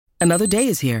Another day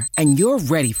is here, and you're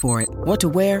ready for it. What to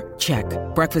wear? Check.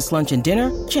 Breakfast, lunch, and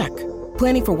dinner? Check.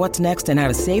 Planning for what's next and how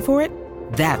to save for it?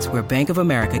 That's where Bank of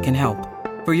America can help.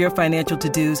 For your financial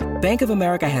to-dos, Bank of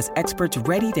America has experts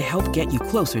ready to help get you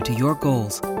closer to your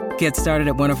goals. Get started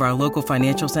at one of our local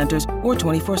financial centers or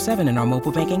 24/7 in our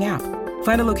mobile banking app.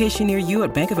 Find a location near you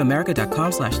at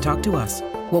bankofamerica.com/talktous.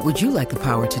 What would you like the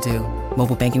power to do?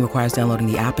 Mobile banking requires downloading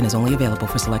the app and is only available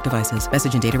for select devices.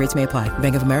 Message and data rates may apply.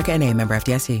 Bank of America N.A., member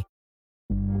FDIC.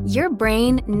 Your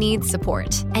brain needs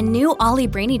support, and new Ollie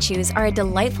Brainy Chews are a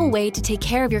delightful way to take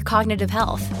care of your cognitive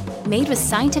health. Made with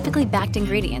scientifically backed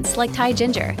ingredients like Thai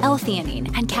ginger,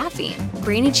 L-theanine, and caffeine,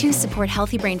 Brainy Chews support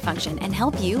healthy brain function and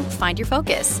help you find your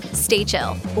focus, stay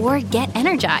chill, or get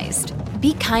energized.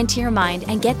 Be kind to your mind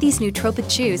and get these nootropic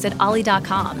chews at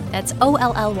ollie.com. That's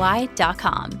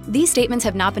OLLY.com. These statements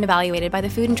have not been evaluated by the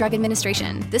Food and Drug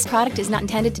Administration. This product is not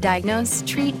intended to diagnose,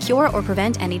 treat, cure, or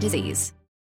prevent any disease.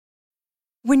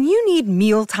 When you need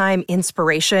mealtime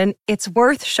inspiration, it's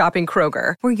worth shopping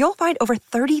Kroger, where you'll find over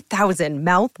 30,000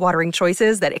 mouth-watering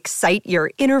choices that excite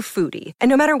your inner foodie. And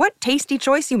no matter what tasty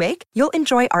choice you make, you'll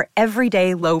enjoy our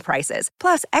everyday low prices,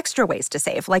 plus extra ways to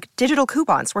save, like digital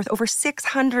coupons worth over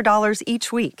 $600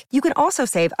 each week. You can also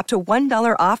save up to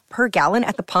 $1 off per gallon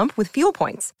at the pump with fuel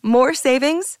points. More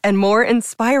savings and more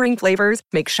inspiring flavors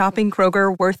make shopping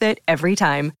Kroger worth it every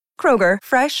time. Kroger,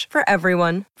 fresh for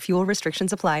everyone. Fuel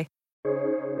restrictions apply.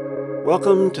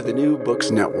 Welcome to the New Books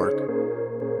Network.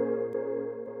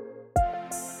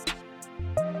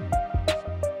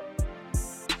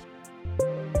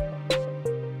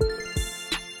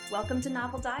 Welcome to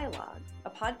Novel Dialogue,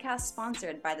 a podcast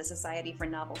sponsored by the Society for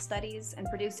Novel Studies and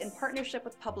produced in partnership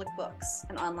with Public Books,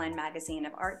 an online magazine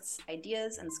of arts,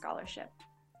 ideas, and scholarship.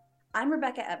 I'm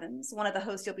Rebecca Evans, one of the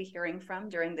hosts you'll be hearing from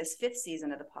during this 5th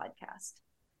season of the podcast.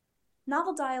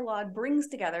 Novel Dialogue brings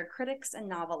together critics and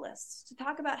novelists to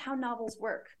talk about how novels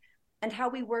work and how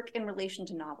we work in relation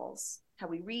to novels, how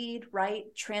we read,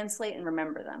 write, translate, and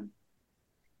remember them.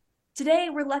 Today,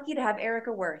 we're lucky to have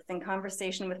Erika Wurth in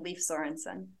conversation with Leif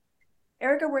Sorensen.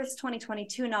 Erika Wurth's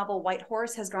 2022 novel White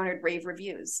Horse has garnered rave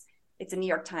reviews. It's a New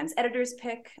York Times editor's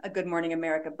pick, a Good Morning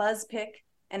America Buzz pick,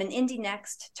 and an Indie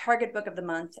Next, Target Book of the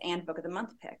Month, and Book of the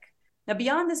Month pick. Now,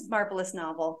 beyond this marvelous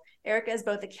novel, Erika is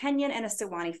both a Kenyon and a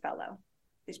Sewanee Fellow.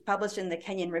 She's published in the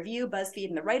Kenyon Review, BuzzFeed,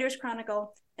 and the Writer's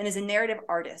Chronicle, and is a narrative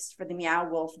artist for the Meow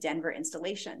Wolf Denver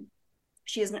installation.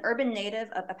 She is an urban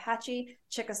native of Apache,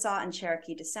 Chickasaw, and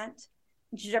Cherokee descent.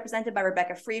 She's represented by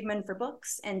Rebecca Friedman for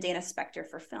books and Dana Spector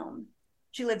for film.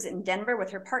 She lives in Denver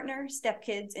with her partner,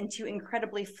 stepkids, and 2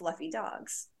 incredibly fluffy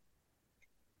dogs.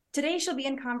 Today, she'll be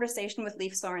in conversation with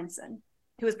Leif Sorensen,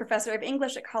 who is professor of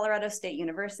English at Colorado State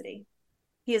University.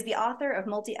 He is the author of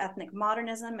Multi-Ethnic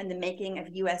Modernism and the Making of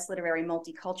U.S. Literary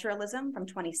Multiculturalism from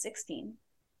 2016,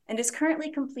 and is currently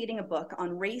completing a book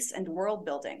on race and world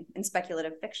building in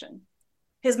speculative fiction.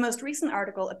 His most recent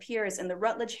article appears in the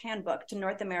Routledge Handbook to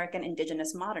North American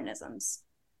Indigenous Modernisms.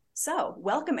 So,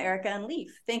 welcome, Erika and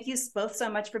Leif. Thank you both so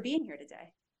much for being here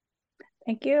today.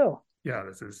 Thank you. Yeah,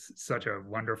 this is such a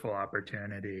wonderful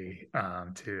opportunity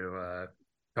to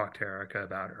talk to Erika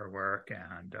about her work,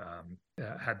 and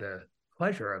had the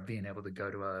pleasure of being able to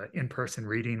go to an in-person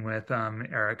reading with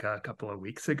Erika a couple of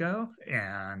weeks ago,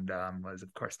 and was,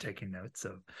 of course, taking notes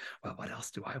of, well, what else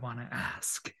do I want to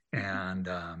ask? And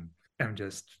I'm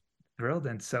just thrilled.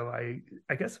 And so I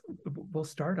guess we'll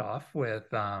start off with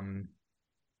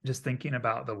just thinking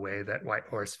about the way that White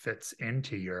Horse fits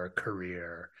into your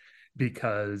career,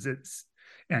 because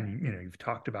and you've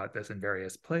talked about this in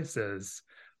various places,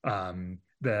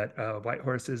 that White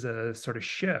Horse is a sort of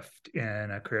shift in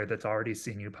a career that's already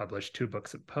seen you publish 2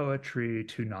 books of poetry,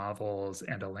 2 novels,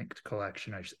 and a linked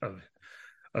collection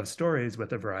of stories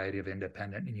with a variety of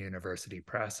independent and university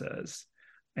presses.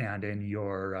 And in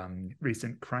your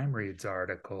recent Crime Reads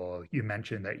article, you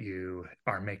mentioned that you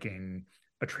are making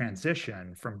a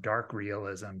transition from dark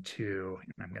realism to,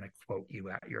 and I'm going to quote you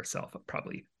at yourself,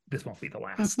 probably this won't be the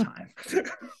last time,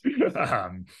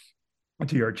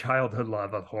 to your childhood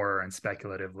love of horror and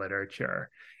speculative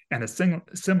literature. And a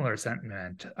similar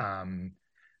sentiment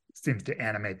seems to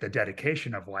animate the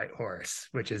dedication of White Horse,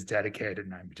 which is dedicated,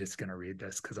 and I'm just going to read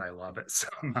this because I love it so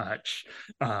much,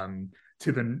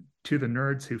 to the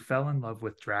nerds who fell in love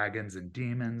with dragons and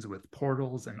demons, with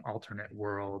portals and alternate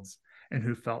worlds, and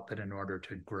who felt that in order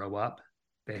to grow up,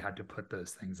 they had to put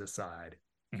those things aside,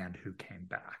 and who came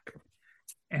back.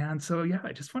 And so, yeah,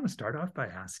 I just want to start off by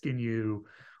asking you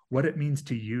what it means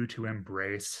to you to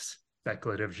embrace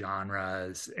speculative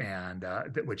genres and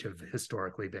which have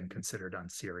historically been considered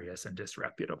unserious and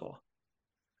disreputable.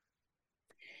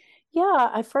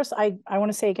 I want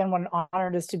to say again what an honor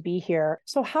it is to be here.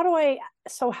 So how do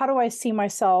I see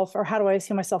myself, or how do I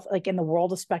see myself like in the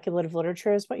world of speculative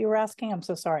literature is what you were asking? I'm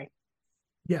so sorry.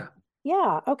 Yeah.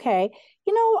 Yeah, okay.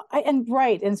 And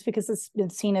it's because it's been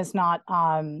seen as not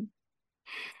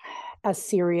as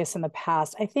serious in the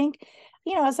past. I think,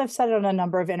 as I've said on a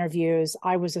number of interviews,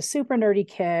 I was a super nerdy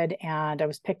kid and I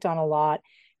was picked on a lot.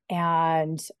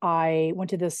 And I went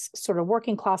to this sort of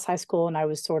working class high school, and I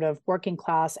was sort of working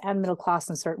class and middle class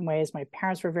in certain ways. My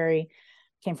parents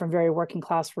came from very working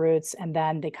class roots, and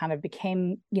then they kind of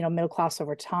became, middle class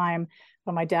over time.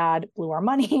 But my dad blew our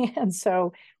money. And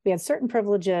so we had certain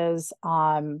privileges.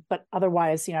 But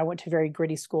otherwise, I went to a very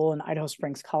gritty school in Idaho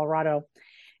Springs, Colorado.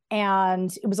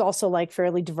 And it was also like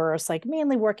fairly diverse, like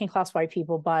mainly working class white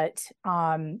people, but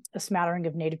a smattering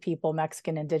of Native people,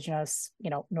 Mexican, Indigenous,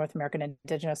 North American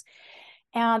Indigenous.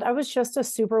 And I was just a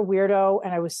super weirdo,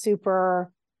 and I was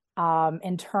super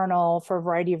internal for a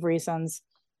variety of reasons.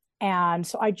 And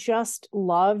so I just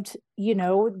loved,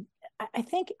 I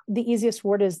think the easiest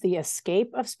word is the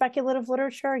escape of speculative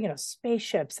literature,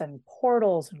 spaceships and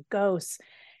portals and ghosts,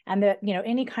 and that,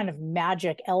 any kind of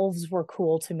magic. Elves were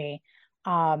cool to me.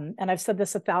 And I've said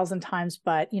this 1,000 times,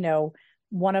 but,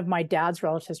 one of my dad's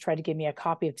relatives tried to give me a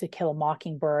copy of To Kill a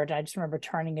Mockingbird. I just remember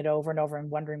turning it over and over and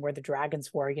wondering where the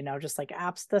dragons were, just like,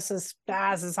 apps, this is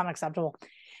unacceptable.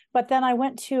 But then I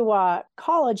went to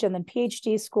college and then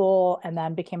PhD school, and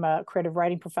then became a creative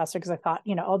writing professor because I thought,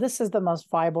 this is the most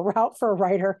viable route for a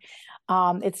writer.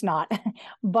 It's not,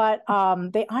 but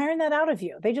they iron that out of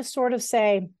you. They just sort of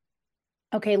say,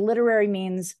 okay, literary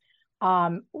means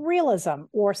realism,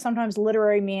 or sometimes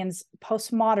literary means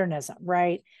postmodernism,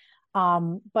 right?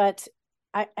 But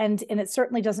it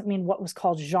certainly doesn't mean what was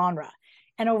called genre.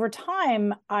 And over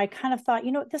time, I kind of thought,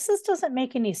 this doesn't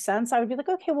make any sense. I would be like,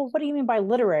 okay, well, what do you mean by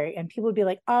literary? And people would be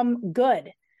like,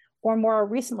 good. Or more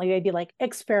recently, they'd be like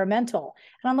experimental.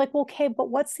 And I'm like, well, okay, but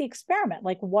what's the experiment?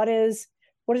 Like, what is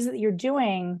it that you're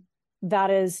doing that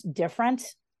is different?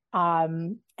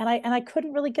 And I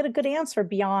couldn't really get a good answer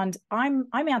beyond I'm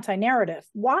anti-narrative.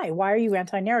 Why are you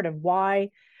anti-narrative?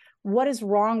 What is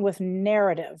wrong with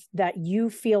narrative that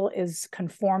you feel is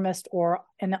conformist or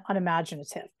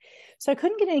unimaginative? So I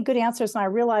couldn't get any good answers. And I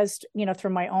realized,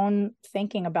 through my own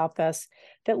thinking about this,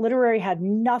 that literary had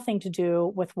nothing to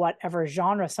do with whatever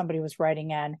genre somebody was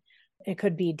writing in. It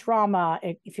could be drama,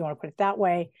 if you want to put it that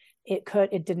way. It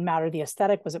didn't matter the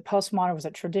aesthetic. Was it postmodern? Was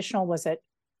it traditional? Was it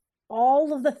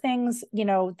all of the things,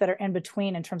 that are in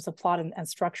between in terms of plot and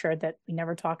structure that we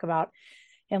never talk about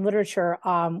in literature?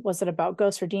 Was it about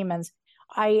ghosts or demons?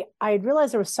 I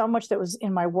realized there was so much that was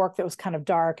in my work that was kind of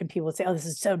dark, and people would say, oh, this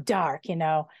is so dark, and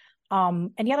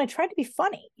yet I tried to be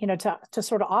funny, to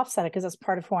sort of offset it, because that's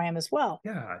part of who I am as well.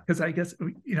 Yeah, because I guess,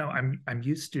 I'm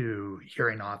used to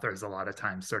hearing authors a lot of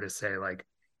times sort of say, like,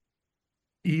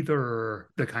 either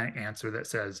the kind of answer that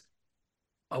says,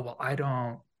 oh, well, I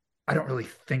don't really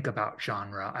think about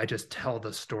genre. I just tell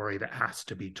the story that has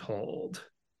to be told.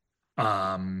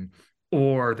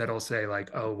 Or that'll say like,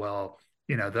 oh, well,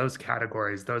 those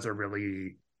categories, those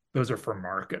are for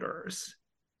marketers.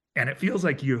 And it feels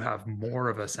like you have more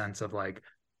of a sense of like,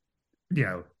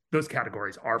 those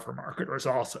categories are for marketers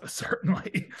also,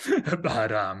 certainly. but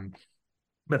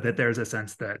that there's a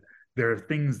sense that there are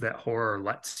things that horror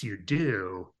lets you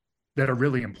do that are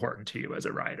really important to you as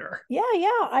a writer. Yeah.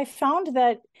 I found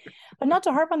that, but not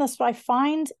to harp on this, but I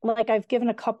find, like, I've given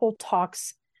a couple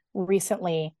talks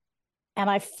recently, and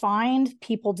I find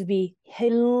people to be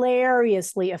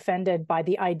hilariously offended by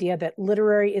the idea that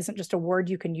literary isn't just a word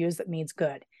you can use that means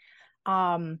good.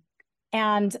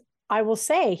 And I will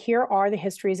say, here are the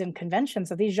histories and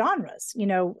conventions of these genres.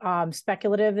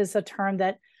 Speculative is a term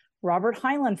that Robert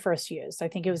Heinlein first used. I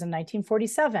think it was in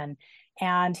 1947.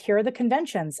 And here are the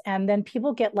conventions. And then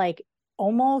people get like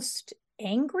almost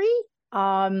angry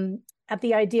at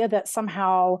the idea that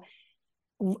somehow,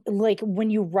 like, when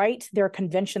you write, there are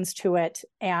conventions to it.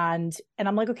 And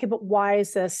I'm like, okay, but why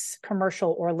is this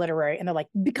commercial or literary? And they're like,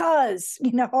 because,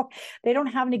 they don't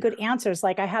have any good answers.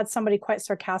 Like, I had somebody quite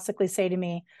sarcastically say to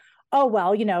me, oh,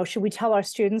 well, should we tell our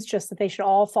students just that they should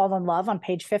all fall in love on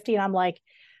page 50? And I'm like,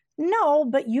 no,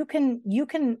 but you can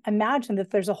imagine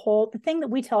that the thing that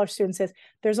we tell our students is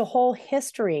there's a whole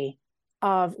history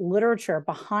of literature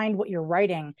behind what you're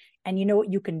writing. And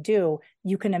what you can do?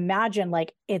 You can imagine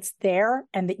like it's there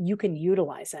and that you can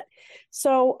utilize it.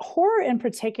 So horror in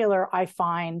particular, I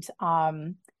find,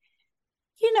 I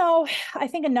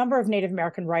think a number of Native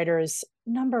American writers,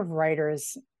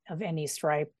 of any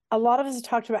stripe. A lot of us have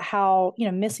talked about how,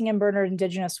 missing and murdered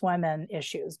Indigenous women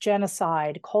issues,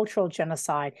 genocide, cultural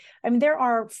genocide. I mean, there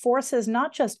are forces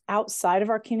not just outside of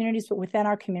our communities, but within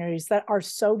our communities that are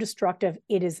so destructive,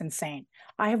 it is insane.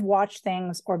 I have watched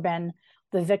things or been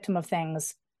the victim of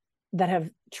things that have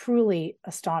truly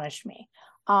astonished me.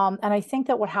 And I think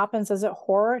that what happens is that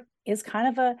horror is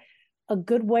kind of a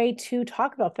good way to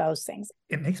talk about those things.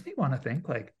 It makes me want to think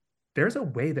like there's a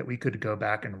way that we could go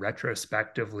back and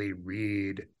retrospectively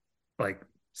read like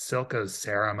Silko's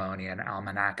Ceremony and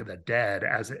Almanac of the Dead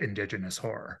as Indigenous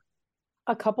horror.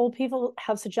 A couple of people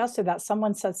have suggested that.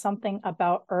 Someone said something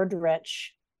about Erdrich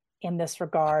in this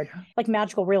regard, like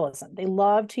magical realism. They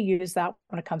love to use that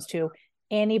when it comes to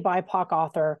any BIPOC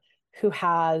author who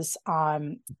has,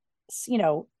 either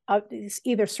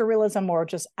surrealism or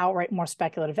just outright more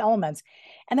speculative elements.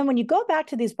 And then when you go back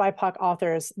to these BIPOC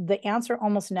authors, the answer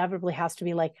almost inevitably has to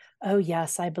be like, oh,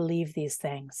 yes, I believe these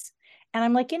things. And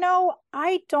I'm like,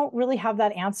 I don't really have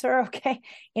that answer. Okay.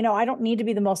 I don't need to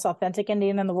be the most authentic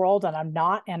Indian in the world, and I'm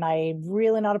not, and I'm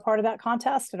really not a part of that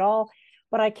contest at all.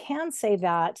 But I can say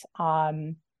that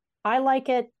I like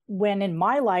it when in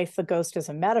my life, the ghost is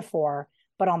a metaphor,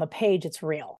 but on the page, it's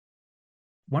real.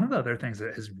 One of the other things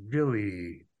that has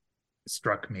really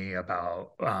struck me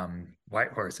about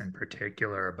Whitehorse in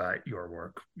particular, but your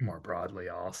work more broadly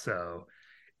also,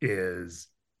 is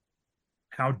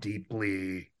how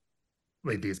deeply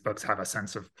these books have a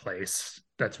sense of place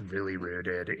that's really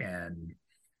rooted in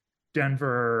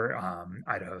Denver,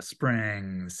 Idaho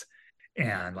Springs,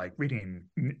 and like reading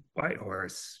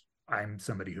Whitehorse. I'm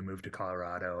somebody who moved to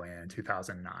Colorado in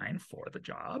 2009 for the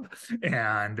job.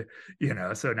 And,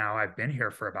 so now I've been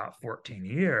here for about 14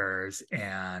 years.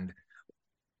 And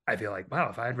I feel like, wow,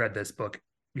 if I had read this book,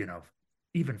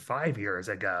 even 5 years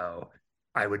ago,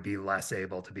 I would be less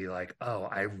able to be like, oh,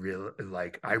 I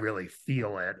really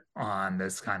feel it on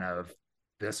this kind of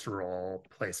visceral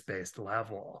place-based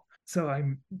level. So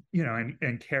I'm,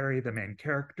 and Carrie, the main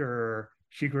character,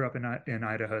 she grew up in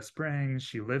Idaho Springs.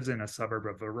 She lives in a suburb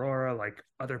of Aurora, like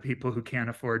other people who can't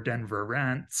afford Denver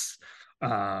rents.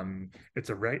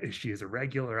 She is a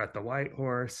regular at the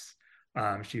Whitehorse.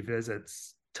 She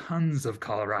visits tons of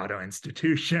Colorado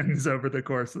institutions over the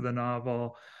course of the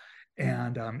novel.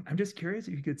 And I'm just curious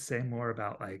if you could say more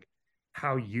about like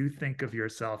how you think of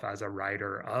yourself as a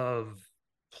writer of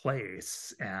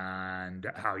place and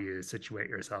how you situate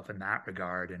yourself in that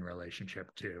regard in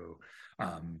relationship to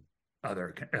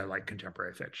other like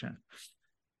contemporary fiction.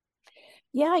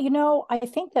 Yeah, I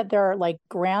think that there are like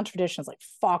grand traditions like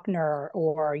Faulkner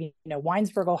or,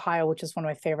 Winesburg, Ohio, which is one of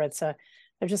my favorites.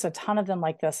 There's just a ton of them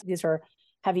like this. These are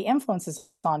heavy influences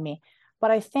on me.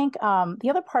 But I think the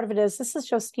other part of it is this is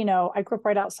just, I grew up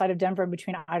right outside of Denver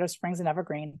between Idaho Springs and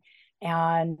Evergreen.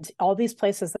 And all these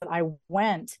places that I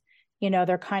went,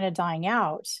 they're kind of dying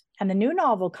out. And the new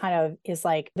novel kind of is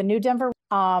like the new Denver.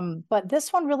 But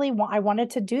this one really, I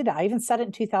wanted to do that. I even said it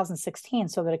in 2016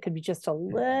 so that it could be just a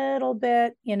little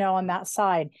bit, on that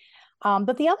side.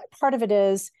 But the other part of it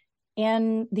is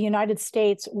in the United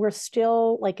States, we're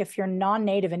still like, if you're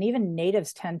non-native, and even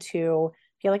natives tend to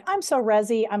be like, I'm so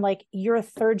resi. I'm like, you're a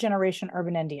third generation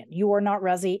urban Indian. You are not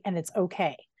resi, and it's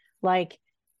okay. Like,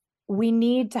 we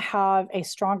need to have a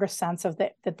stronger sense of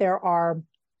that there are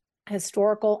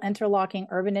historical interlocking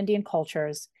urban Indian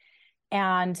cultures.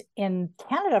 And in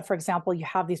Canada, for example, you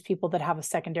have these people that have a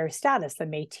secondary status, the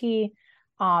Métis,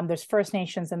 there's First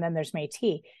Nations, and then there's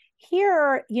Métis.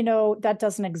 Here, that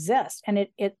doesn't exist. And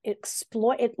it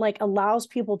like allows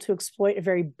people to exploit a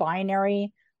very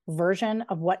binary version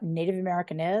of what Native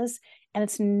American is. And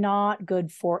it's not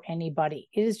good for anybody.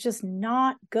 It is just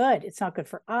not good. It's not good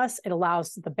for us. It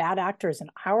allows the bad actors in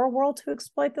our world to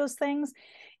exploit those things.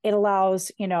 It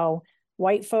allows,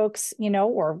 white folks,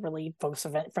 or really folks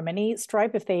from any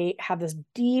stripe, if they have this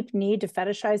deep need to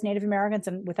fetishize Native Americans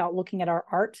and without looking at our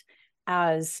art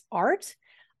as art,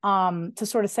 to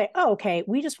sort of say, oh, okay,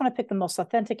 we just want to pick the most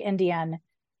authentic Indian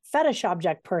fetish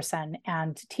object person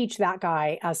and teach that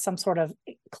guy as some sort of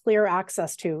clear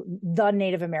access to the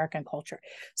Native American culture.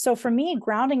 So for me,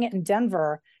 grounding it in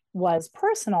Denver was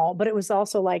personal, but it was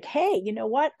also like, hey, you know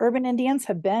what? Urban Indians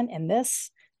have been in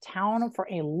this town for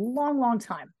a long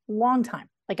time,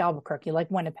 like Albuquerque, like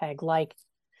Winnipeg, like,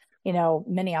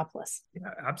 Minneapolis.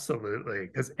 Yeah, absolutely.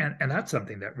 And that's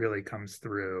something that really comes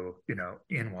through,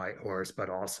 in Whitehorse, but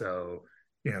also,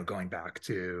 going back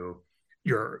to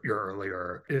your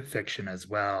earlier fiction as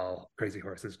well. Crazy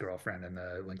Horse's Girlfriend and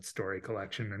the Linked Story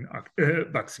collection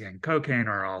and Buckskin Cocaine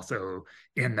are also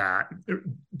in that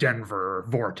Denver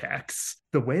vortex.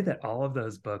 The way that all of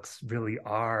those books really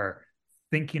are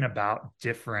thinking about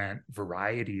different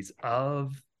varieties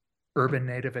of urban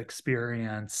Native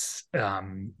experience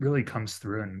really comes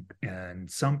through in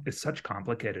such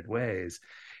complicated ways.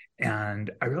 And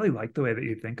I really like the way that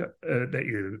you think that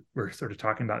you were sort of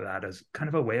talking about that as kind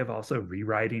of a way of also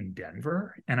rewriting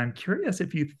Denver. And I'm curious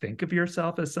if you think of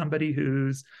yourself as somebody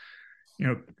who's,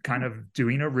 kind of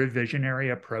doing a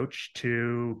revisionary approach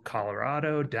to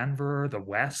Colorado, Denver, the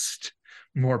West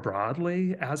more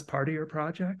broadly as part of your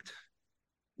project.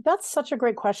 That's such a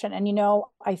great question. And,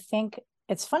 I think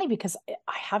it's funny because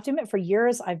I have to admit, for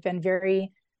years, I've been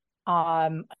very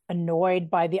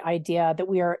annoyed by the idea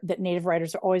that Native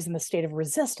writers are always in the state of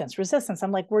resistance.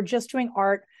 I'm like, we're just doing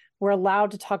art. We're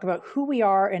allowed to talk about who we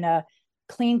are in a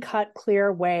clean cut,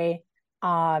 clear way,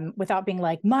 without being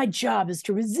like, my job is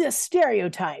to resist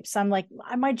stereotypes. I'm like,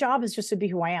 my job is just to be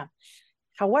who I am.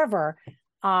 However,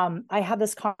 I had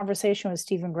this conversation with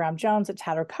Stephen Graham Jones at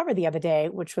Tattered Cover the other day,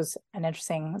 which was an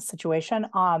interesting situation.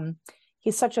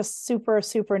 He's such a super,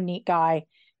 super neat guy.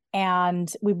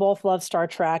 And we both love Star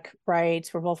Trek, right?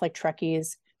 We're both like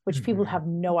Trekkies, which people have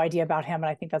no idea about him. And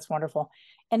I think that's wonderful.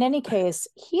 In any case,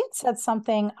 he had said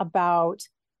something about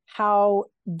how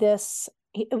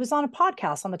it was on a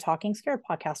podcast, on the Talking Scared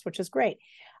podcast, which is great.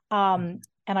 And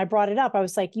I brought it up. I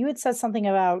was like, you had said something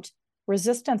about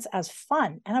resistance as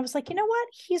fun. And I was like, you know what?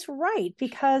 He's right.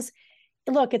 Because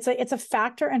look, it's a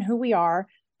factor in who we are.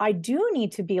 I do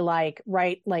need to be like,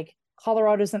 right, like,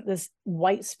 Colorado isn't this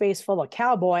white space full of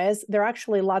cowboys. There are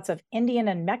actually lots of Indian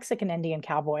and Mexican Indian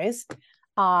cowboys.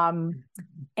 And,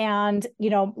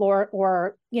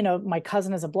 or my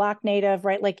cousin is a Black Native,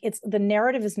 right? Like the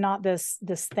narrative is not this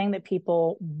thing that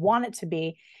people want it to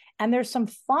be. And there's some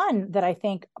fun that I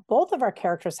think both of our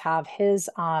characters have, his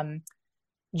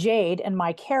Jade and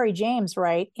my Carrie James,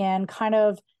 right? In kind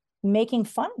of making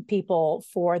fun of people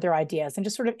for their ideas and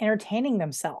just sort of entertaining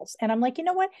themselves. And I'm like, you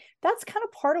know what? That's kind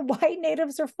of part of why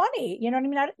Natives are funny. You know what I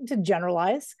mean? Not to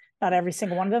generalize, not every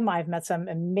single one of them. I've met some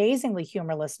amazingly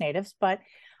humorless Natives, but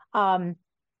I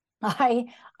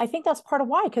think that's part of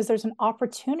why, because there's an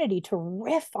opportunity to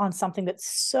riff on something that's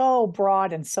so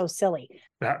broad and so silly.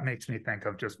 That makes me think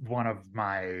of just one of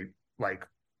my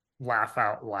laugh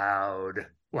out loud,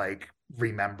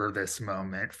 remember this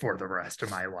moment for the rest of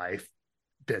my life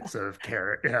bits of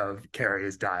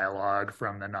Carrie's dialogue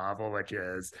from the novel, which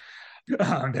is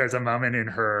there's a moment in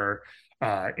her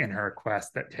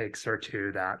quest that takes her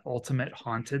to that ultimate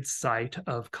haunted site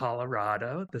of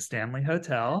Colorado, the Stanley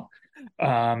Hotel.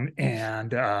 As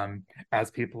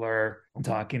people are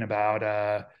talking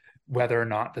about whether or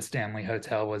not the Stanley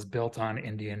Hotel was built on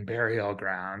Indian burial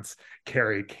grounds,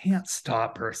 Carrie can't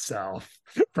stop herself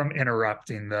from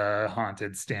interrupting the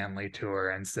haunted Stanley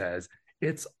tour and says,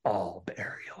 "It's all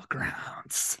burial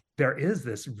grounds." There is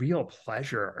this real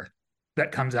pleasure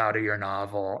that comes out of your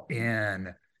novel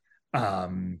in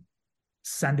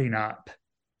sending up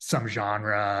some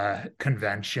genre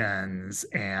conventions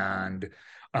and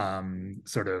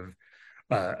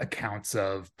accounts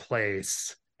of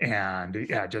place. And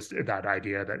just that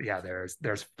idea that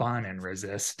there's fun and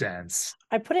resistance.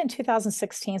 I put it in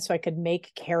 2016 so I could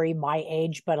make Carrie my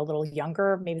age, but a little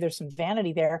younger. Maybe there's some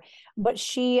vanity there. But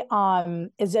she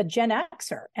is a Gen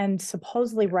Xer. And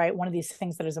supposedly, right, one of these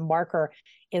things that is a marker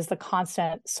is the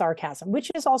constant sarcasm, which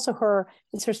is also her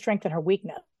strength and her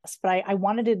weakness. But I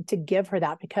wanted to give her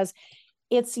that because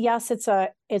it's a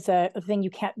thing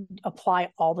you can't apply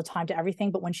all the time to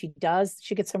everything. But when she does,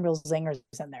 she gets some real zingers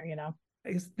in there,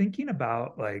 I was thinking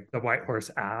about the White Horse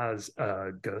as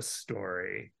a ghost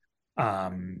story,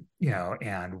 and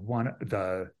one of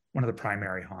the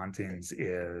primary hauntings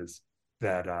is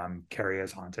that Carrie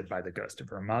is haunted by the ghost of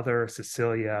her mother,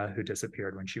 Cecilia, who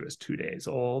disappeared when she was 2 days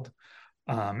old.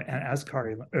 And as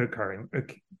Carrie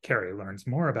learns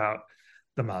more about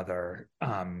the mother,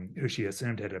 who she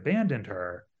assumed had abandoned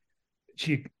her,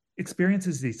 she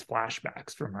experiences these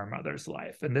flashbacks from her mother's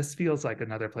life. And this feels like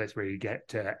another place where you get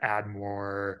to add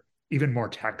even more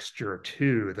texture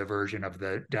to the version of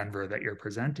the Denver that you're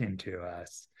presenting to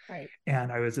us. Right.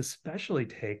 And I was especially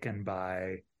taken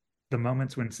by the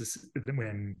moments when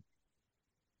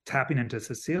tapping into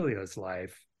Cecilia's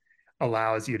life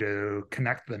allows you to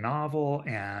connect the novel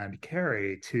and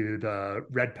Carrie to the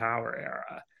Red Power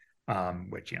era.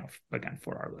 Which, again,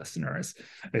 for our listeners,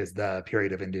 is the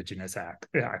period of Indigenous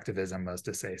activism most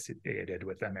associated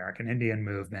with the American Indian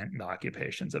movement and the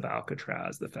occupations of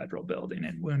Alcatraz, the federal building,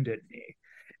 and Wounded Knee.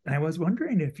 And I was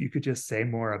wondering if you could just say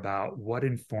more about what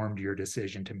informed your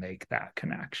decision to make that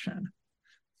connection.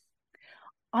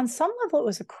 On some level, it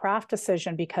was a craft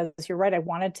decision because you're right. I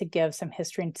wanted to give some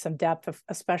history and some depth,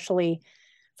 especially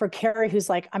for Carrie, who's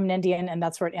like, I'm an Indian and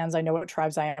that's where it ends. I know what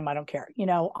tribes I am. I don't care,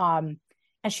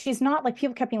 And she's not like,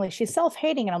 people kept being like, she's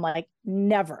self-hating. And I'm like,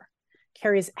 never.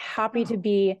 Carrie's happy to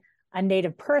be a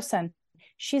Native person.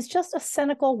 She's just a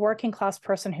cynical working class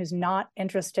person who's not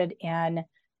interested in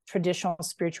traditional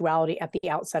spirituality at the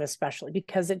outset, especially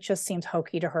because it just seems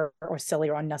hokey to her or silly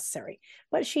or unnecessary.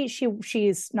 But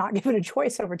she's not given a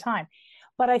choice over time.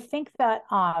 But I think that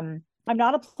I'm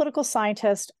not a political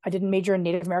scientist. I didn't major in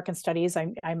Native American studies.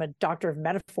 I'm a doctor of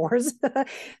metaphors.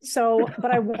 So,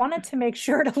 but I wanted to make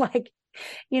sure to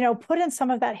put in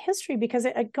some of that history, because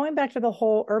going back to the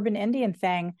whole urban Indian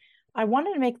thing, I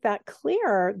wanted to make that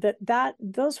clear that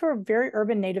those were very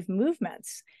urban Native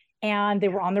movements, and they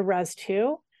were on the res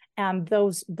too. And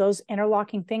those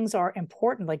interlocking things are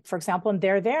important. Like, for example, in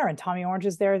They're There and Tommy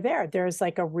Orange's They're There, there's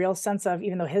like a real sense of,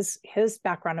 even though his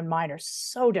background and mine are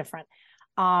so different,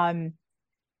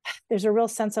 there's a real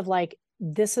sense of like,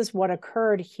 this is what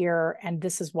occurred here and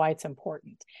this is why it's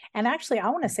important. And actually, I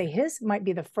want to say his might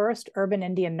be the first urban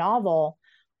Indian novel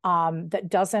that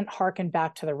doesn't harken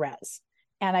back to the res.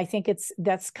 And I think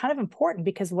that's kind of important,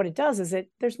 because what it does is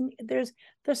there's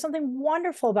something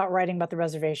wonderful about writing about the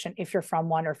reservation if you're from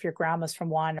one or if your grandma's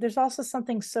from one. There's also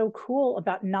something so cool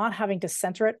about not having to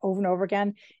center it over and over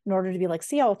again in order to be like,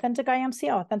 see how authentic I am, see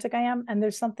how authentic I am. And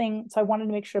there's something, so I wanted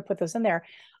to make sure to put those in there.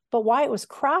 But why it was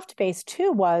craft-based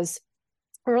too was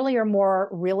earlier, more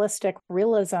realistic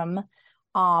realism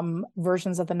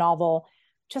versions of the novel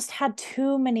just had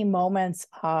too many moments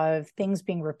of things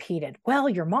being repeated. Well,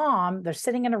 your mom, they're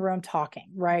sitting in a room talking,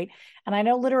 right? And I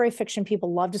know literary fiction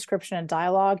people love description and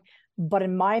dialogue, but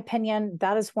in my opinion,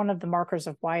 that is one of the markers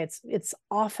of why it's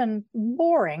often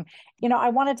boring. I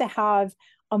wanted to have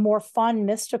a more fun,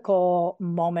 mystical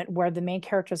moment where the main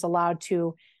character is allowed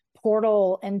to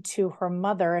portal into her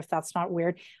mother, if that's not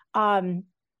weird, and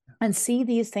see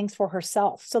these things for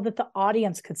herself, so that the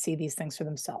audience could see these things for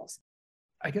themselves.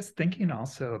 I guess thinking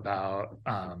also about,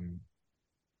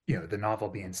 the novel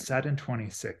being set in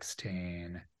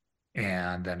 2016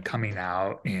 and then coming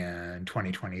out in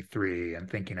 2023, and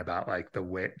thinking about like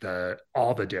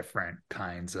all the different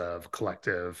kinds of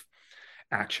collective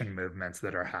action movements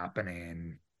that are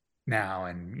happening now,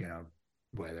 and,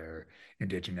 whether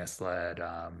Indigenous-led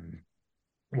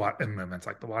movements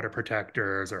like the Water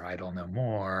Protectors or Idle No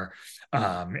More,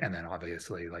 and then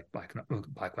obviously like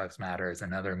Black Lives Matters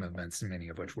and other movements, many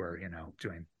of which were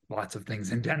doing lots of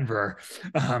things in Denver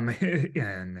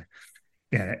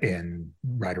in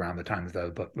right around the time the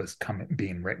book was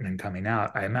being written and coming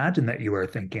out. I imagine that you were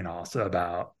thinking also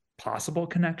about possible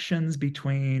connections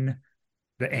between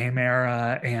the AIM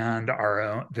era and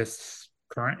this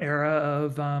current era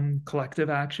of collective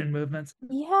action movements?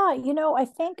 Yeah, I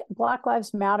think Black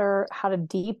Lives Matter had a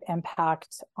deep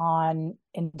impact on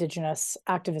Indigenous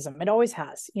activism. It always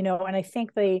has, and I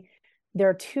think there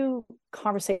are two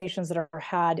conversations that are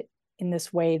had in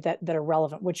this way that are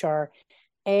relevant, which are,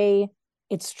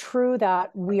 it's true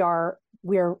that we have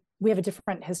a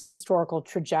different historical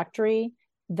trajectory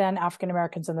than African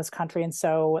Americans in this country, and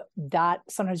so that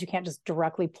sometimes you can't just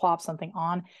directly plop something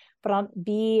on. But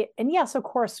and yes, of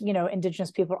course, Indigenous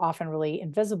people are often really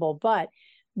invisible, but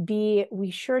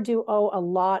we sure do owe a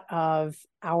lot of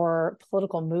our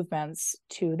political movements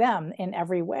to them in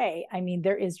every way. I mean,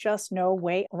 there is just no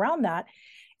way around that.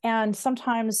 And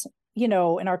sometimes, in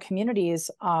our communities,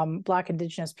 Black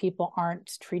Indigenous people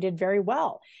aren't treated very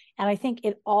well. And I think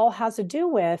it all has to do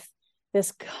with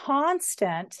this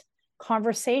constant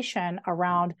conversation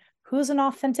around who's an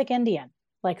authentic Indian.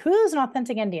 Like, who's an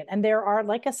authentic Indian? And there are,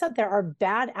 like I said, there are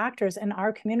bad actors in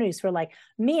our communities who are like,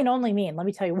 me and only me. And let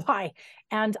me tell you why.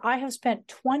 And I have spent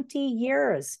 20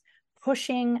 years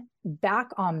pushing back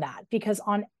on that, because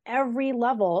on every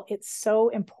level, it's so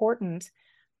important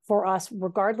for us,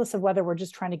 regardless of whether we're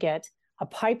just trying to get a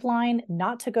pipeline,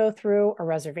 not to go through a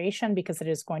reservation because it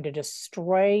is going to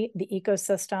destroy the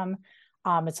ecosystem.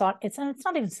 It's not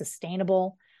even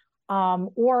sustainable.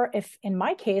 Or if, in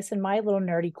my case, in my little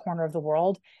nerdy corner of the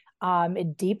world,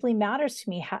 it deeply matters to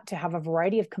me to have a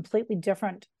variety of completely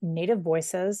different Native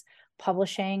voices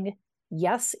publishing,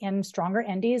 yes, in stronger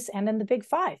indies and in the Big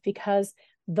Five, because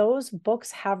those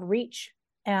books have reach.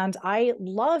 And I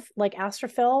love, like,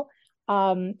 Astrophil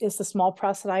is the small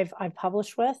press that I've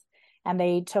published with, and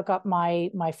they took up my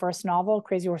first novel,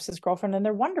 Crazy Horse's Girlfriend, and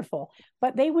they're wonderful.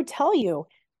 But they would tell you,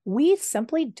 we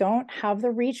simply don't have the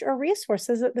reach or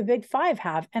resources that the Big Five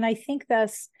have. And I think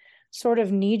this sort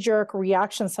of knee-jerk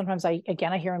reaction, sometimes I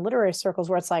hear in literary circles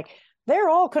where it's like, they're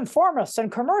all conformists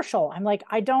and commercial. I'm like,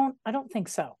 I don't think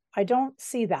so. I don't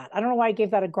see that. I don't know why I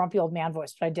gave that a grumpy old man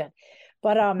voice, but I did.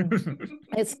 But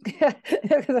it's because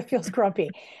it feels grumpy.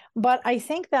 But I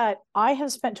think that I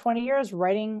have spent 20 years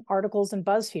writing articles in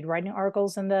BuzzFeed, writing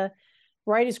articles in the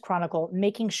Writers Chronicle,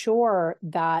 making sure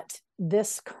that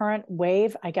this current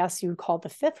wave, I guess you would call it the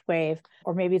fifth wave,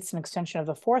 or maybe it's an extension of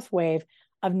the fourth wave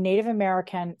of Native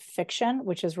American fiction,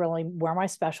 which is really where my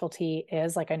specialty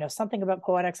is. Like, I know something about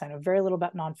poetics, I know very little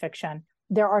about nonfiction.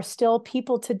 There are still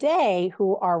people today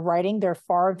who are writing, they're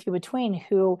far and few between,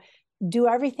 who do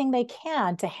everything they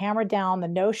can to hammer down the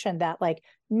notion that, like,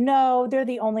 no, they're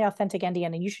the only authentic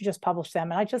Indian and you should just publish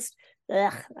them. And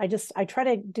I try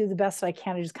to do the best that I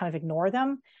can to just kind of ignore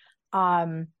them,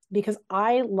 because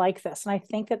I like this. And I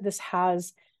think that this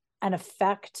has an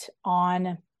effect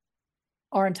on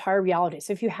our entire reality.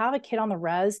 So if you have a kid on the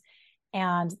res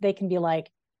and they can be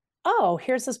like, oh,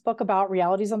 here's this book about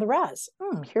realities on the res.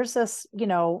 Here's this,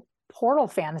 portal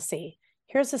fantasy.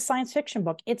 Here's a science fiction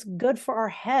book. It's good for our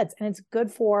heads and it's good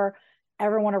for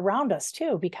everyone around us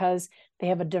too, because they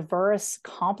have a diverse,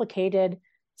 complicated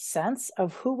sense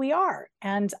of who we are.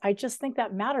 And I just think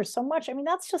that matters so much. I mean,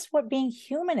 that's just what being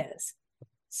human is.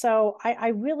 So I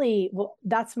really, well,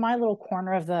 that's my little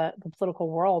corner of the political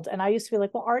world. And I used to be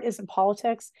like, well, art isn't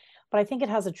politics, but I think it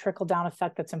has a trickle down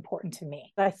effect that's important to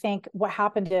me. I think what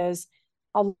happened is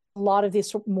a lot of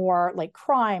these more like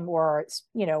crime or,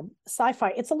 sci-fi,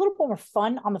 it's a little bit more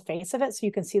fun on the face of it. So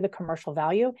you can see the commercial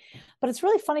value, but it's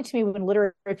really funny to me when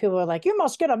literary people are like, you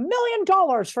must get $1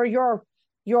 million for your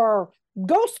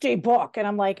ghosty book. And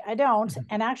I'm like, I don't.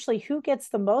 And actually who gets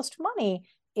the most money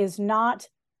is not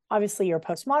obviously your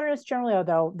postmodernists generally,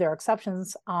 although there are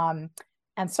exceptions,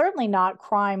 and certainly not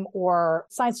crime or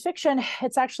science fiction.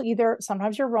 It's actually either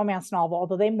sometimes your romance novel,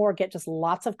 although they more get just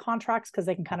lots of contracts because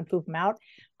they can kind of poop them out.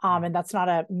 And that's not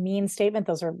a mean statement.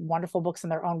 Those are wonderful books in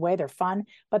their own way. They're fun,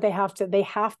 but they have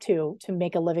to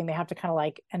make a living. They have to kind of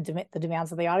like, and the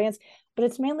demands of the audience, but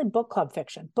it's mainly book club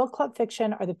fiction. Book club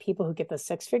fiction are the people who get the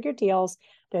 6-figure deals.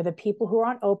 They're the people who are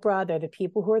on Oprah. They're the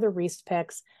people who are the Reese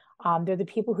picks. They're the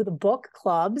people who the book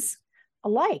clubs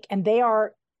alike, and they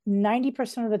are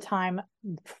 90% of the time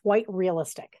quite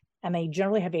realistic. And they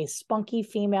generally have a spunky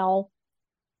female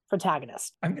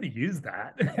protagonist. I'm going to use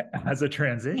that as a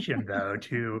transition, though,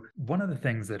 to one of the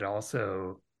things that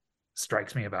also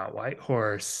strikes me about White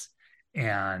Horse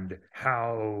and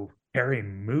how Carrie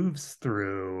moves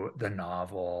through the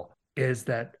novel is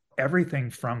that everything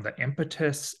from the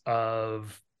impetus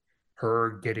of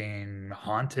her getting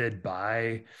haunted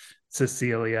by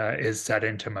Cecilia is set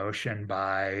into motion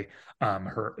by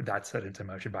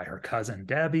her cousin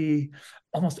Debbie.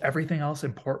 Almost everything else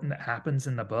important that happens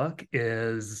in the book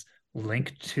is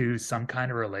linked to some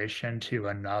kind of relation to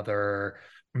another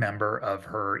member of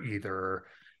her either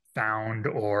found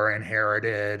or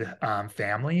inherited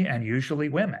family, and usually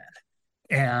women.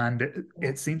 And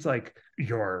it seems like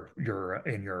your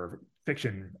in your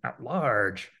fiction at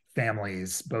large,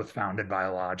 families, both found and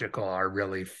biological, are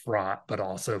really fraught, but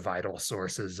also vital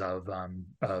sources of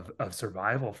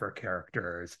survival for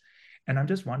characters. And I'm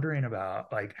just wondering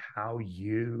about like how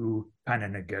you kind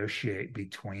of negotiate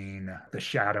between the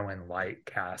shadow and light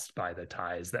cast by the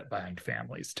ties that bind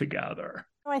families together.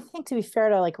 I think, to be fair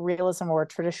to like realism or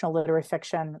traditional literary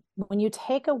fiction, when you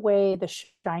take away the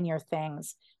shinier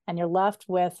things and you're left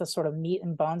with the sort of meat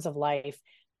and bones of life,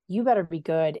 you better be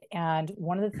good. And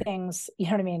one of the things, you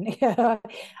know what I mean?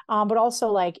 But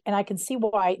also like, and I can see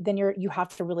why then you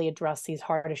have to really address these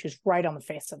hard issues right on the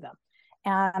face of them.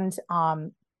 And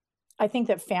I think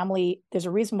that family, there's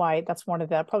a reason why that's one of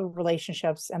the probably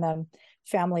relationships, and then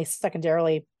family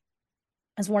secondarily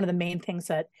is one of the main things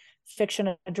that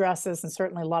fiction addresses, and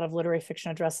certainly a lot of literary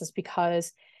fiction addresses,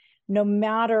 because no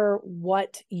matter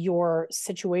what your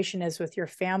situation is with your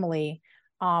family,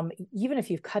 even if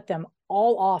you've cut them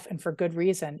all off and for good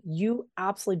reason, you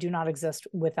absolutely do not exist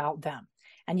without them,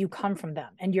 and you come from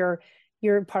them, and you're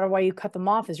part of why you cut them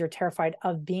off is you're terrified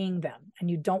of being them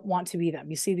and you don't want to be them.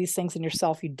 You see these things in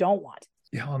yourself you don't want.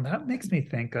 Yeah, and that makes me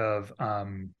think of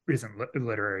recent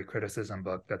literary criticism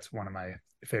book that's one of my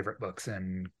favorite books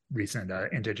in recent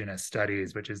Indigenous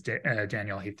studies, which is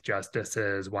Daniel Heath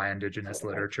Justice's Why Indigenous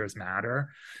Literatures Matter.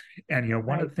 And,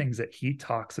 one of the things that he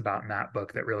talks about in that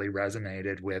book that really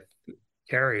resonated with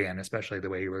Carrie, and especially the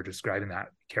way you were describing that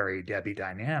Carrie-Debbie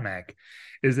dynamic,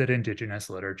 is that Indigenous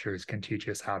literatures can teach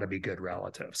us how to be good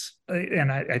relatives.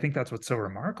 And I think that's what's so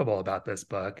remarkable about this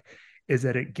book, is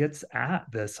that it gets at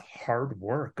this hard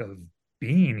work of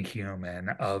being human,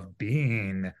 of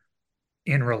being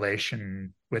in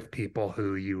relation with people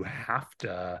who you have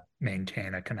to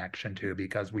maintain a connection to,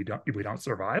 because we don't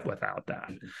survive without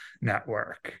that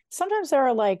network. Sometimes there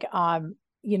are like,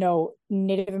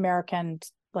 Native American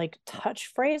like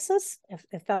touch phrases,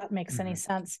 if that makes any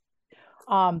sense,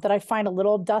 that I find a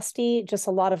little dusty. Just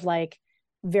a lot of like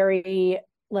very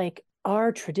like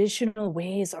our traditional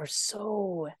ways are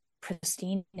so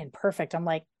pristine and perfect. I'm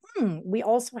like, we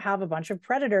also have a bunch of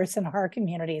predators in our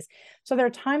communities. So there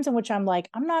are times in which I'm like,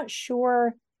 I'm not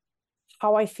sure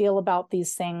how I feel about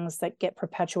these things that get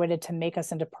perpetuated to make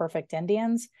us into perfect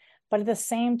Indians. But at the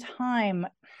same time,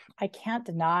 I can't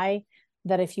deny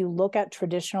that if you look at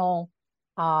traditional,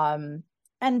 and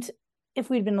if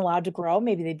we'd been allowed to grow,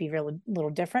 maybe they'd be really little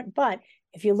different. But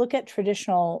if you look at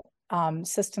traditional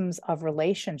systems of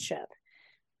relationship,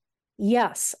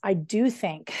 yes, I do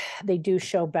think they do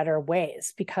show better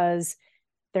ways, because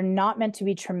they're not meant to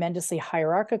be tremendously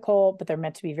hierarchical, but they're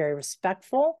meant to be very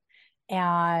respectful.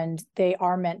 And they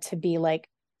are meant to be like,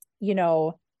 you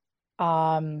know,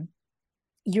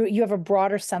 you have a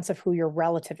broader sense of who your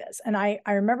relative is. And I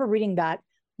remember reading that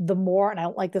the more, and I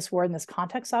don't like this word in this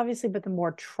context, obviously, but the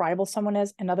more tribal someone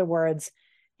is, in other words,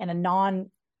 in a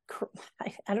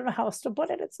I don't know how else to put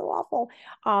it, it's so awful.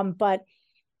 But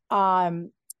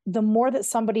the more that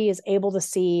somebody is able to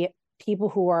see people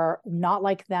who are not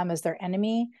like them as their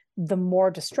enemy, the more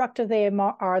destructive they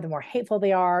are, the more hateful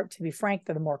they are. To be frank,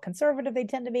 the more conservative they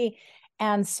tend to be.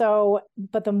 And so,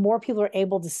 but the more people are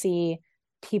able to see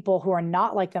people who are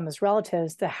not like them as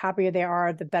relatives, the happier they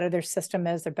are, the better their system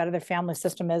is, the better their family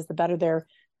system is, the better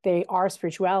they are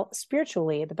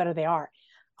spiritually, the better they are.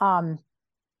 And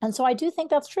so I do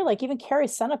think that's true. Like even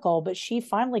Carrie's cynical, but she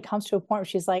finally comes to a point where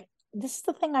she's like, this is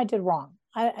the thing I did wrong.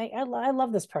 I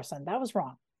love this person. That was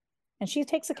wrong. And she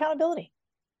takes accountability.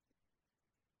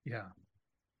 Yeah.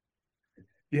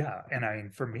 Yeah. And I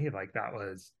mean, for me, like that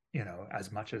was,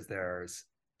 as much as there's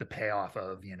the payoff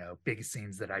of, big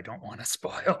scenes that I don't want to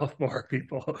spoil for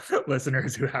people,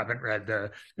 listeners who haven't read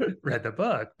the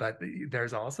book, but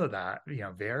there's also that,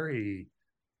 very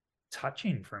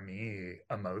touching for me,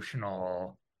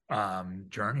 emotional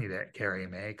journey that Carrie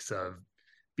makes of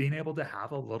being able to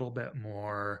have a little bit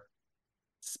more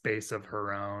space of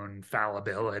her own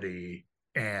fallibility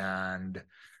and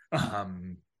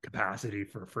capacity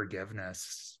for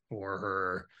forgiveness for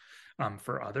her,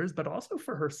 for others, but also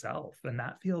for herself. And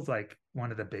that feels like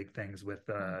one of the big things with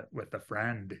the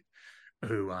friend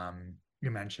who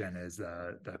you mentioned is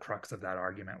the crux of that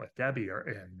argument with Debbie or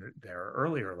in their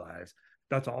earlier lives.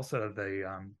 That's also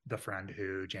the friend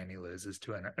who Jamie loses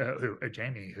to who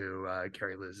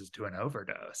Carrie loses to an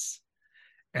overdose.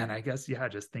 And I guess, yeah,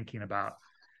 just thinking about,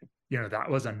 that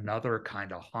was another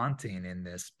kind of haunting in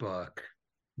this book.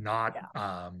 Not,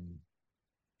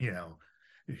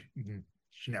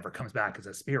 she never comes back as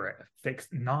a spirit. Fake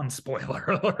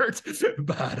non-spoiler alert,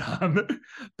 but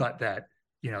that,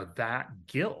 that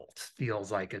guilt feels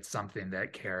like it's something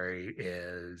that Carrie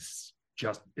is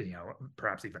just,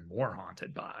 perhaps even more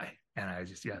haunted by. And I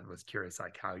just, was curious,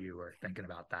 like how you were thinking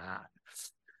about that.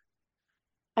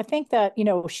 I think that,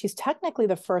 she's technically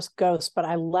the first ghost, but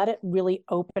I let it really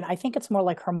open. I think it's more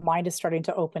like her mind is starting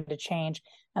to open to change.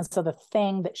 And so the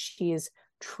thing that she's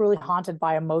truly haunted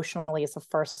by emotionally is the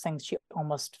first thing she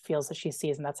almost feels that she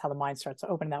sees. And that's how the mind starts to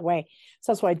open that way.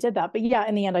 So that's why I did that. But yeah,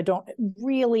 in the end, I don't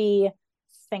really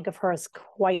think of her as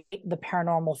quite the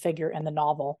paranormal figure in the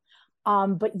novel.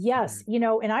 But yes, in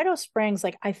Idaho Springs,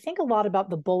 like I think a lot about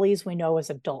the bullies we know as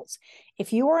adults.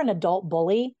 If you are an adult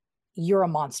bully, you're a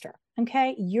monster.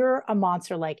 Okay. You're a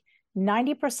monster. Like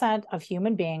 90% of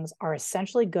human beings are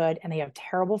essentially good and they have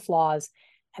terrible flaws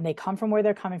and they come from where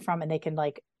they're coming from and they can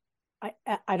like,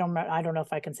 I don't know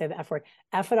if I can say the F word,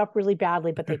 F it up really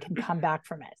badly, but they can come back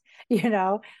from it,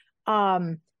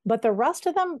 but the rest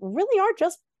of them really are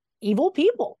just evil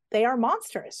people. They are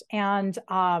monsters. And,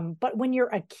 but when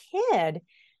you're a kid,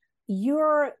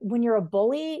 when you're a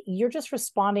bully, you're just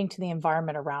responding to the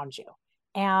environment around you.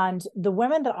 And the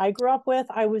women that I grew up with,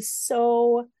 I was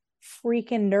so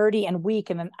freaking nerdy and weak.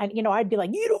 And then, I'd be like,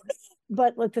 you don't know.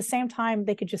 But at the same time,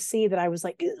 they could just see that I was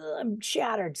like, I'm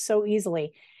shattered so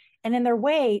easily. And in their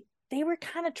way, they were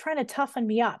kind of trying to toughen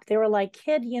me up. They were like,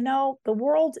 kid, the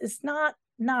world is not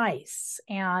nice.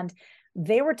 And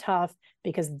they were tough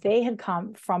because they had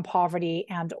come from poverty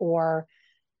and or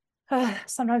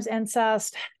sometimes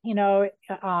incest, were,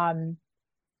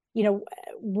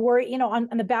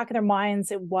 on the back of their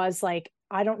minds, it was like,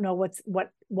 I don't know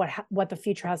what the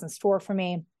future has in store for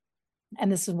me.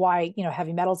 And this is why,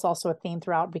 heavy metal is also a theme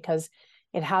throughout, because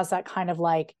it has that kind of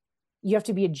like, you have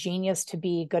to be a genius to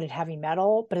be good at heavy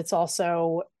metal, but it's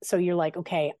also, so you're like,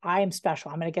 okay, I am special,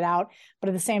 I'm going to get out. But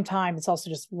at the same time, it's also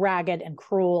just ragged and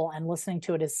cruel, and listening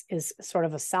to it is sort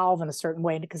of a salve in a certain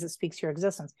way because it speaks to your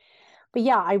existence. But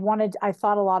yeah, I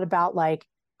thought a lot about like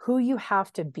who you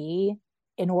have to be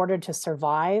in order to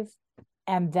survive.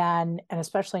 And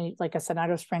especially, like I said,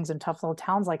 Idaho Springs and tough little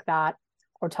towns like that,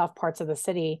 or tough parts of the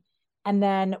city, And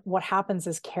then what happens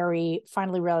is Carrie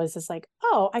finally realizes like,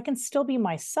 oh, I can still be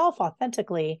myself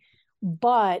authentically,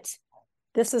 but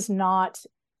this is not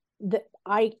that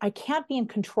I can't be in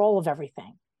control of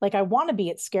everything. Like I want to be,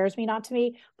 it scares me not to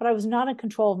be, but I was not in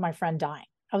control of my friend dying.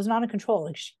 I was not in control.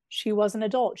 Like she was an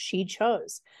adult. She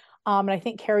chose. And I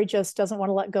think Carrie just doesn't want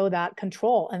to let go of that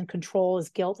control, and control is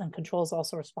guilt, and control is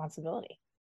also responsibility.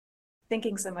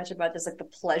 Thinking so much about just like the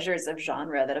pleasures of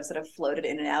genre that have sort of floated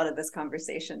in and out of this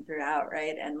conversation throughout,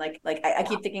 right? And I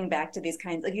keep thinking back to these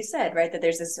kinds, like you said, right, that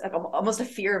there's this like, almost a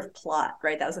fear of plot,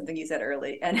 right? That was something you said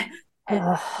early, and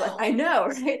I know,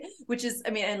 right? Which is, I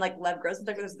mean, and like Lev Grossman,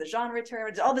 there's the genre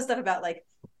term, all this stuff about like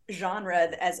genre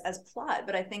as plot.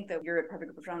 But I think that you're a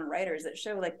perfect group of genre writers that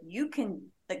show like you can,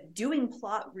 like, doing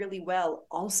plot really well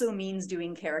also means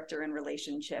doing character and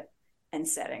relationship and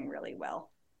setting really well.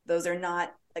 Those are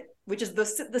not like, which is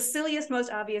the silliest,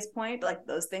 most obvious point, but like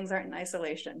those things aren't in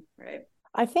isolation, right?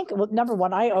 I think, well, number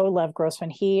one, I owe Lev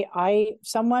Grossman.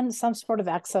 Some sort of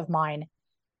ex of mine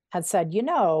had said, you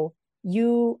know,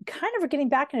 you kind of are getting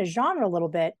back into genre a little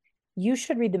bit. You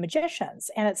should read The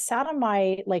Magicians. And it sat on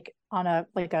my, on a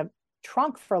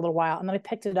trunk for a little while. And then I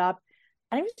picked it up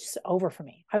and it was just over for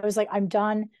me. I was like, I'm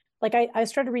done. Like I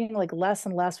started reading like less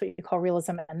and less what you call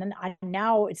realism. And then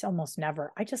now it's almost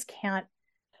never. I just can't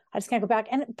go back.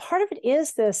 And part of it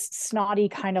is this snotty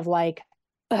kind of like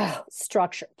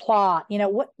structure, plot. You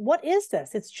know, what is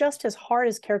this? It's just as hard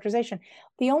as characterization.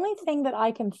 The only thing that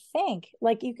I can think,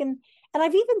 like you can, and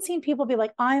I've even seen people be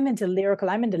like, I'm into lyrical,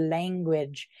 I'm into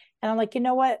language. And I'm like, you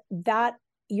know what? That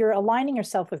you're aligning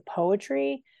yourself with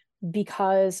poetry,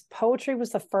 because poetry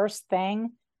was the first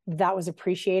thing that was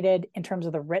appreciated in terms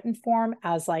of the written form,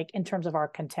 as like in terms of our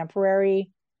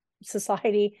contemporary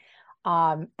society,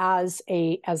 as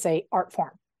a art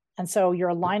form. And so you're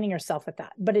aligning yourself with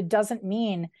that, but it doesn't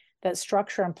mean that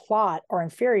structure and plot are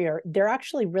inferior. They're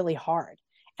actually really hard.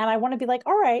 And I want to be like,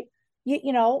 all right,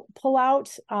 you know, pull out,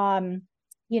 Save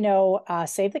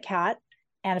the Cat.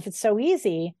 And if it's so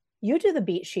easy, you do the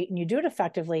beat sheet and you do it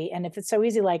effectively. And if it's so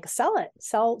easy, like sell.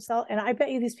 And I bet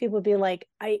you these people would be like,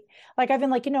 I've been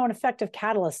like, you know, an effective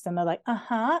catalyst. And they're like,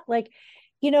 like,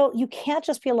 you know, you can't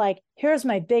just be like, here's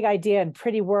my big idea in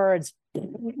pretty words.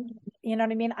 You know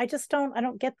what I mean? I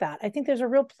don't get that. I think there's a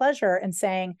real pleasure in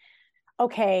saying,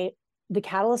 okay, the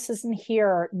catalyst isn't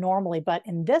here normally, but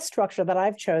in this structure that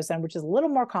I've chosen, which is a little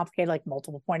more complicated, like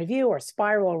multiple point of view or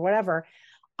spiral or whatever,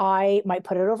 I might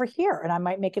put it over here and I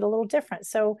might make it a little different.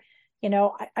 So, you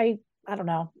know, I don't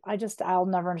know. I'll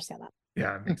never understand that.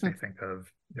 Yeah, it makes me think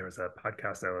of, there was a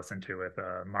podcast I listened to with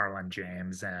Marlon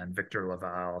James and Victor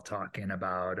LaValle talking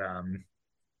about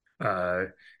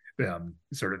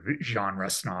sort of genre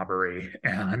snobbery,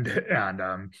 and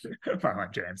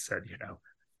Marlon James said, you know,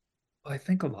 well, I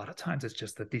think a lot of times it's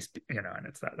just that these, you know, and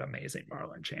it's that amazing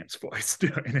Marlon James voice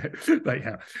doing it, but, you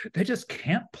know, they just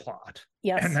can't plot.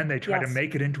 Yes. And then they try to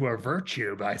make it into a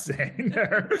virtue by saying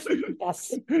they're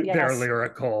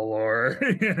lyrical, or,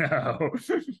 you know.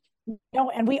 No,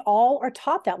 and we all are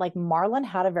taught that. Like Marlon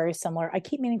had a very similar, I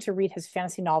keep meaning to read his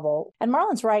fantasy novel, and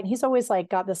Marlon's right. He's always like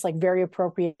got this like very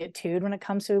appropriate tude when it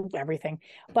comes to everything.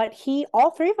 But all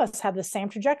three of us had the same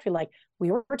trajectory. Like we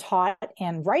were taught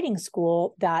in writing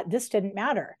school that this didn't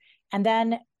matter. And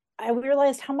then I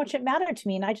realized how much it mattered to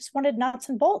me. And I just wanted nuts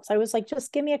and bolts. I was like,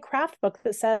 just give me a craft book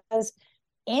that says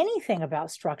anything about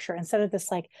structure, instead of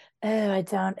this like,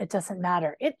 it doesn't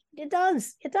matter. It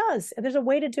does. There's a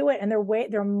way to do it, and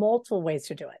there are multiple ways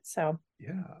to do it. So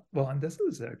yeah, well, and this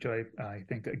is actually, I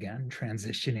think, again,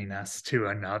 transitioning us to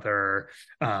another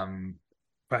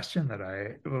question that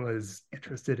I was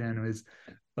interested in, was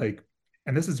like,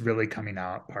 and this is really coming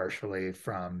out partially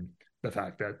from the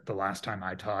fact that the last time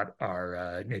I taught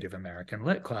our Native American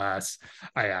lit class,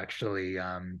 I actually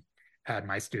had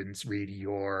my students read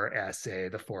your essay,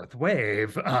 The Fourth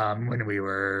Wave, when we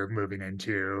were moving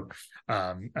into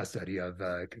a study of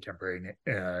contemporary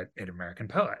Native American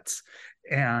poets.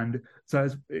 And so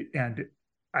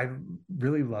I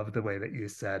really love the way that you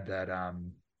said that,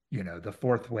 you know, the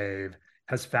Fourth Wave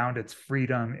has found its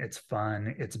freedom, its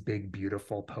fun, its big,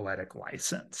 beautiful poetic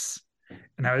license.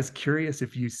 And I was curious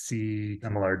if you see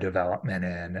similar development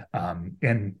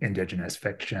in Indigenous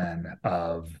fiction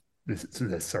of this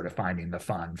sort of finding the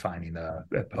fun, finding the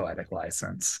poetic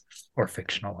license or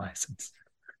fictional license.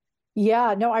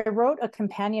 Yeah, no, I wrote a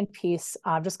companion piece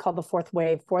just called The Fourth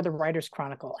Wave for the Writer's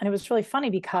Chronicle. And it was really funny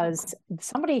because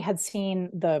somebody had seen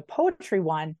the poetry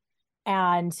one,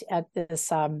 and at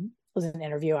this was an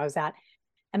interview I was at,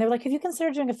 and they were like, have you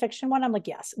considered doing a fiction one? I'm like,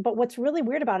 yes. But what's really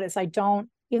weird about it is even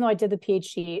though I did the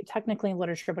PhD technically in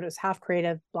literature, but it was half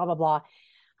creative, blah, blah, blah.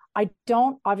 I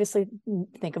don't obviously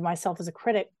think of myself as a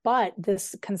critic, but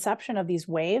this conception of these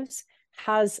waves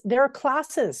there are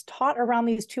classes taught around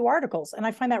these two articles. And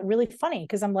I find that really funny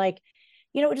because I'm like,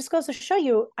 it just goes to show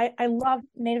you, I love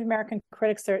Native American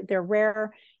critics. They're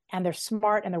rare and they're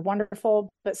smart and they're wonderful.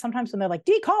 But sometimes when they're like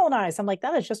decolonize, I'm like,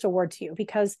 that is just a word to you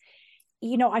because,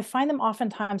 I find them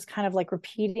oftentimes kind of like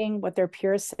repeating what their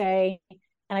peers say.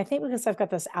 And I think because I've got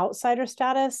this outsider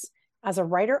status as a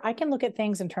writer, I can look at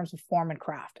things in terms of form and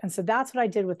craft. And so that's what I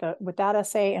did with that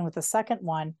essay and with the second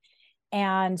one.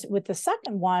 And with the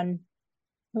second one,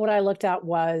 what I looked at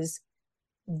was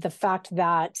the fact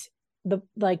that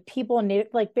people in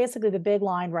Native, basically the big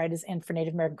line, right, is in for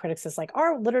Native American critics is like,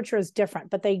 our literature is different,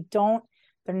 but they're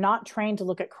not trained to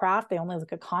look at craft. They only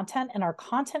look at content, and our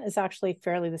content is actually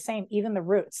fairly the same. Even the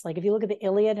roots, like if you look at the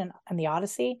Iliad and the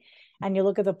Odyssey, and you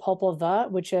look at the Popol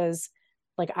Vuh, which is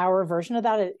like our version of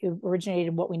that, it originated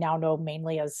in what we now know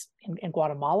mainly as in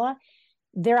Guatemala.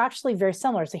 They're actually very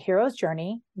similar. It's a hero's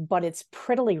journey, but it's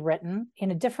prettily written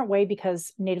in a different way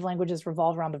because native languages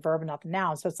revolve around the verb and not the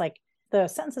noun. So it's like the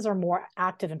sentences are more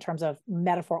active in terms of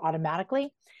metaphor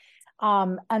automatically.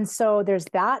 And so there's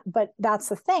that, but that's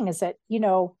the thing is that,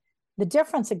 the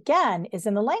difference again is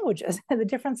in the languages. The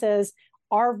difference is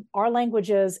our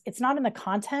languages, it's not in the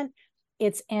content,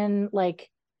 it's in the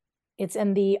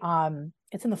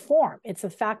form. It's the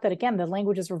fact that, again, the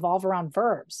languages revolve around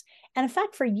verbs. And in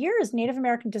fact, for years, Native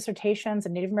American dissertations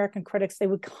and Native American critics, they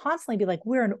would constantly be like,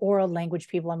 we're an oral language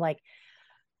people. I'm like,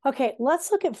 okay,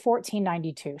 let's look at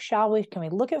 1492, shall we? Can we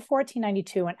look at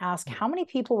 1492 and ask how many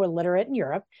people were literate in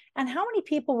Europe and how many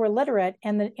people were literate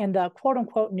in the quote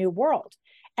unquote New World?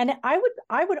 And I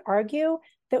would argue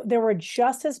that there were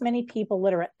just as many people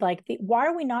literate. Why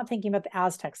are we not thinking about the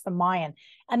Aztecs, the Mayan?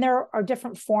 And there are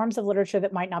different forms of literature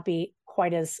that might not be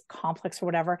quite as complex or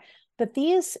whatever, but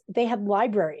they had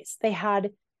libraries, they had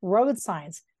road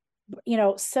signs,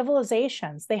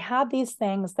 civilizations. They had these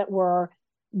things that were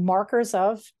markers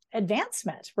of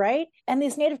advancement, right? And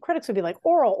these native critics would be like,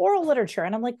 oral literature.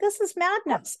 And I'm like, this is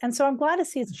madness. And so I'm glad to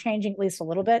see it's changing at least a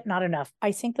little bit, not enough.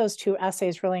 I think those two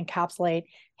essays really encapsulate,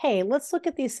 hey, let's look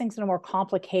at these things in a more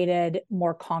complicated,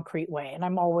 more concrete way. And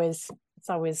it's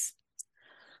always,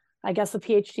 I guess the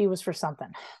PhD was for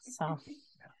something. So.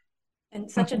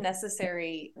 And such a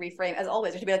necessary reframe, as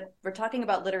always, to be like, we're talking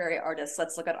about literary artists.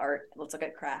 Let's look at art. Let's look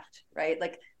at craft, right?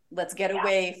 Like, let's get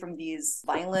away from these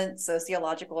violent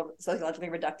sociologically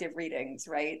reductive readings,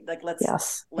 right? Like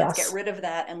let's get rid of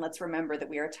that and let's remember that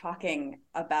we are talking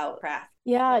about craft.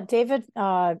 Yeah, David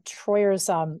Troyer's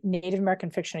Native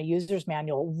American Fiction, a User's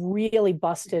Manual really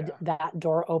busted that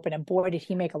door open. And boy, did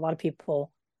he make a lot of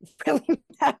people really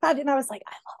mad. And I was like,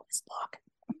 I love this book.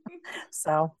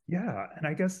 So yeah, and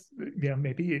I guess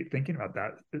maybe thinking about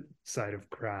that side of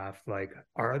craft, like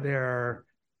are there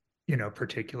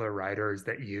particular writers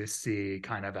that you see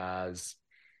kind of as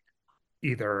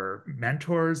either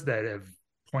mentors that have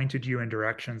pointed you in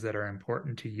directions that are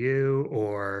important to you,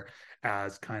 or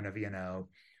as kind of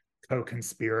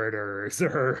co-conspirators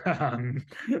or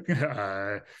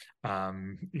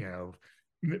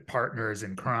partners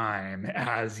in crime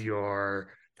as you're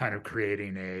kind of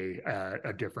creating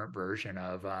a different version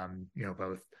of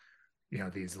both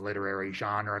these literary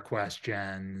genre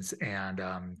questions and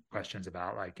questions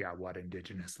about what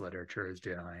Indigenous literature is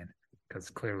doing, because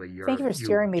clearly thank you for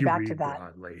steering me back to that.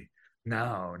 Broadly.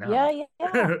 No.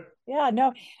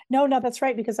 No, that's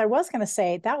right, because I was going to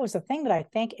say that was the thing that I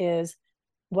think is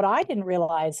what I didn't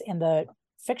realize in the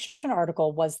fiction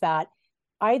article was that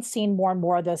I'd seen more and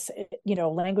more of this,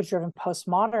 language-driven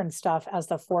postmodern stuff as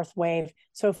the fourth wave.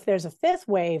 So if there's a fifth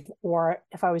wave, or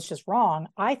if I was just wrong,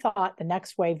 I thought the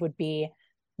next wave would be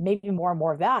maybe more and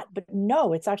more of that. But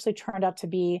no, it's actually turned out to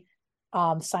be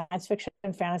science fiction,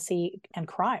 fantasy, and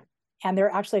crime. And there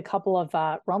are actually a couple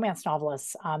of romance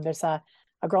novelists. There's a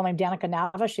girl named Danica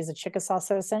Nava. She's a Chickasaw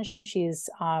citizen. She's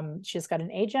got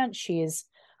an agent. She's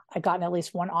gotten at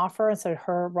least one offer, and so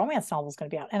her romance novel is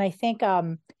going to be out. And I think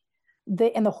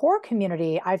in the horror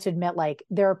community, I have to admit,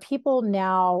 there are people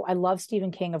now. I love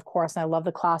Stephen King, of course, and I love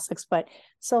the classics, but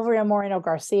Silvia Moreno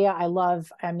Garcia,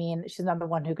 she's another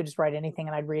one who could just write anything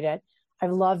and I'd read it. I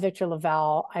love Victor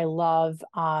LaValle. I love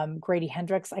Grady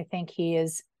Hendrix. I think he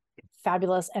is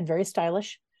fabulous and very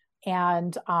stylish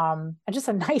and just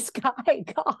a nice guy.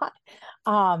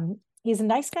 God. He's a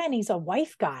nice guy and he's a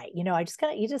wife guy.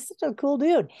 He's just such a cool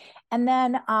dude. And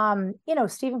then,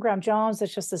 Stephen Graham Jones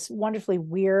is just this wonderfully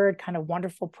weird, kind of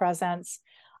wonderful presence.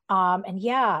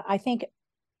 I think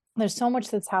there's so much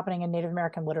that's happening in Native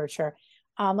American literature.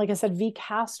 Like I said, V.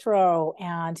 Castro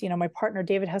and, my partner,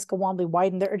 David Heskell Wombley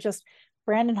Wyden, there are just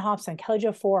Brandon Hobson, Kelly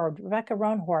Jo Ford, Rebecca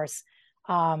Roanhorse,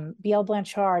 B.L.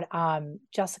 Blanchard,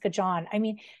 Jessica John. I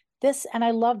mean, this, and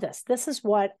I love this. This is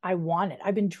what I wanted.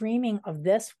 I've been dreaming of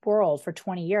this world for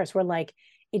 20 years where like,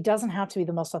 it doesn't have to be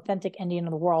the most authentic Indian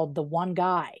in the world, the one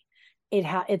guy.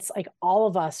 It's like all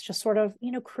of us just sort of,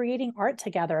 creating art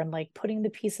together and like putting the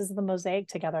pieces of the mosaic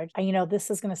together. This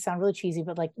is going to sound really cheesy,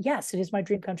 but like, yes, it is my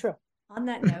dream come true. On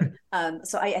that note,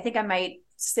 so I think I might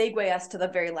segue us to the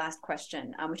very last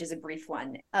question, which is a brief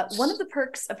one. One of the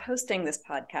perks of hosting this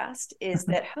podcast is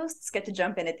that hosts get to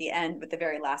jump in at the end with the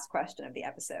very last question of the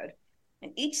episode.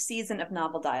 And each season of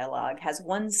Novel Dialogue has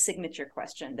one signature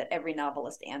question that every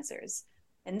novelist answers.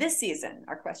 And this season,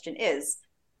 our question is,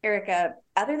 Erica,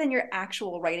 other than your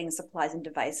actual writing supplies and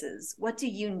devices, what do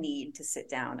you need to sit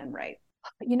down and write?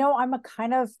 I'm a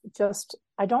kind of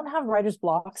I don't have writer's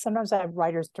block. Sometimes I have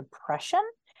writer's depression.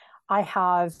 I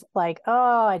have like,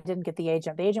 oh, I didn't get the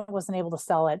agent. The agent wasn't able to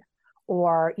sell it.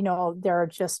 Or, there are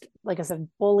just, like I said,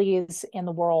 bullies in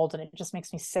the world, and it just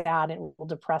makes me sad. It will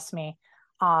depress me.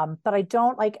 But I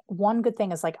don't like, one good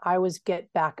thing is like, I always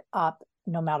get back up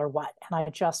no matter what. And I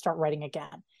just start writing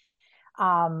again.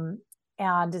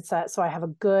 And so I have a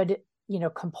good,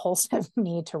 compulsive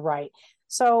need to write.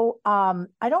 So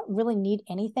I don't really need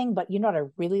anything, but what I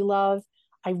really love?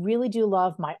 I really do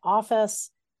love my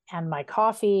office and my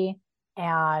coffee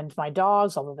and my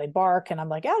dogs, although they bark and I'm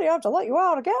like, Eddie, I have to let you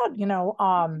out again,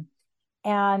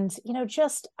 and,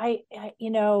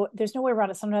 there's no way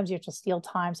around it. Sometimes you have to steal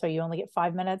time. So you only get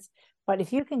 5 minutes, but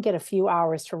if you can get a few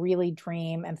hours to really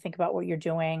dream and think about what you're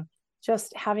doing,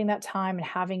 just having that time and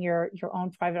having your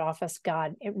own private office,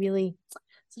 God, it really,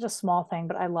 such a small thing,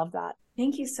 but I love that.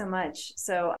 Thank you so much.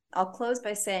 So I'll close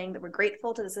by saying that we're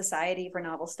grateful to the Society for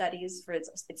Novel Studies for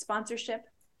its sponsorship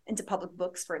and to Public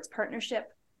Books for its partnership.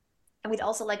 And we'd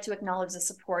also like to acknowledge the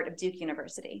support of Duke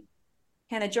University.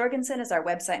 Hannah Jorgensen is our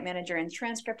website manager and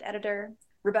transcript editor.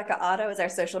 Rebecca Otto is our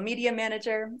social media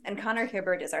manager, and Connor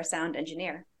Hibbert is our sound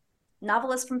engineer.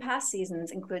 Novelists from past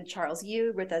seasons include Charles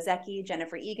Yu, Rita Zecchi,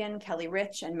 Jennifer Egan, Kelly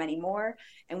Rich, and many more.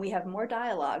 And we have more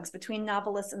dialogues between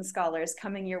novelists and scholars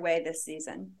coming your way this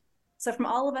season. So from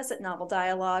all of us at Novel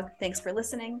Dialogue, thanks for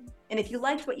listening. And if you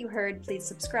liked what you heard, please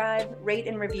subscribe, rate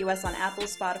and review us on Apple,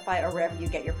 Spotify, or wherever you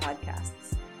get your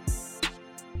podcasts.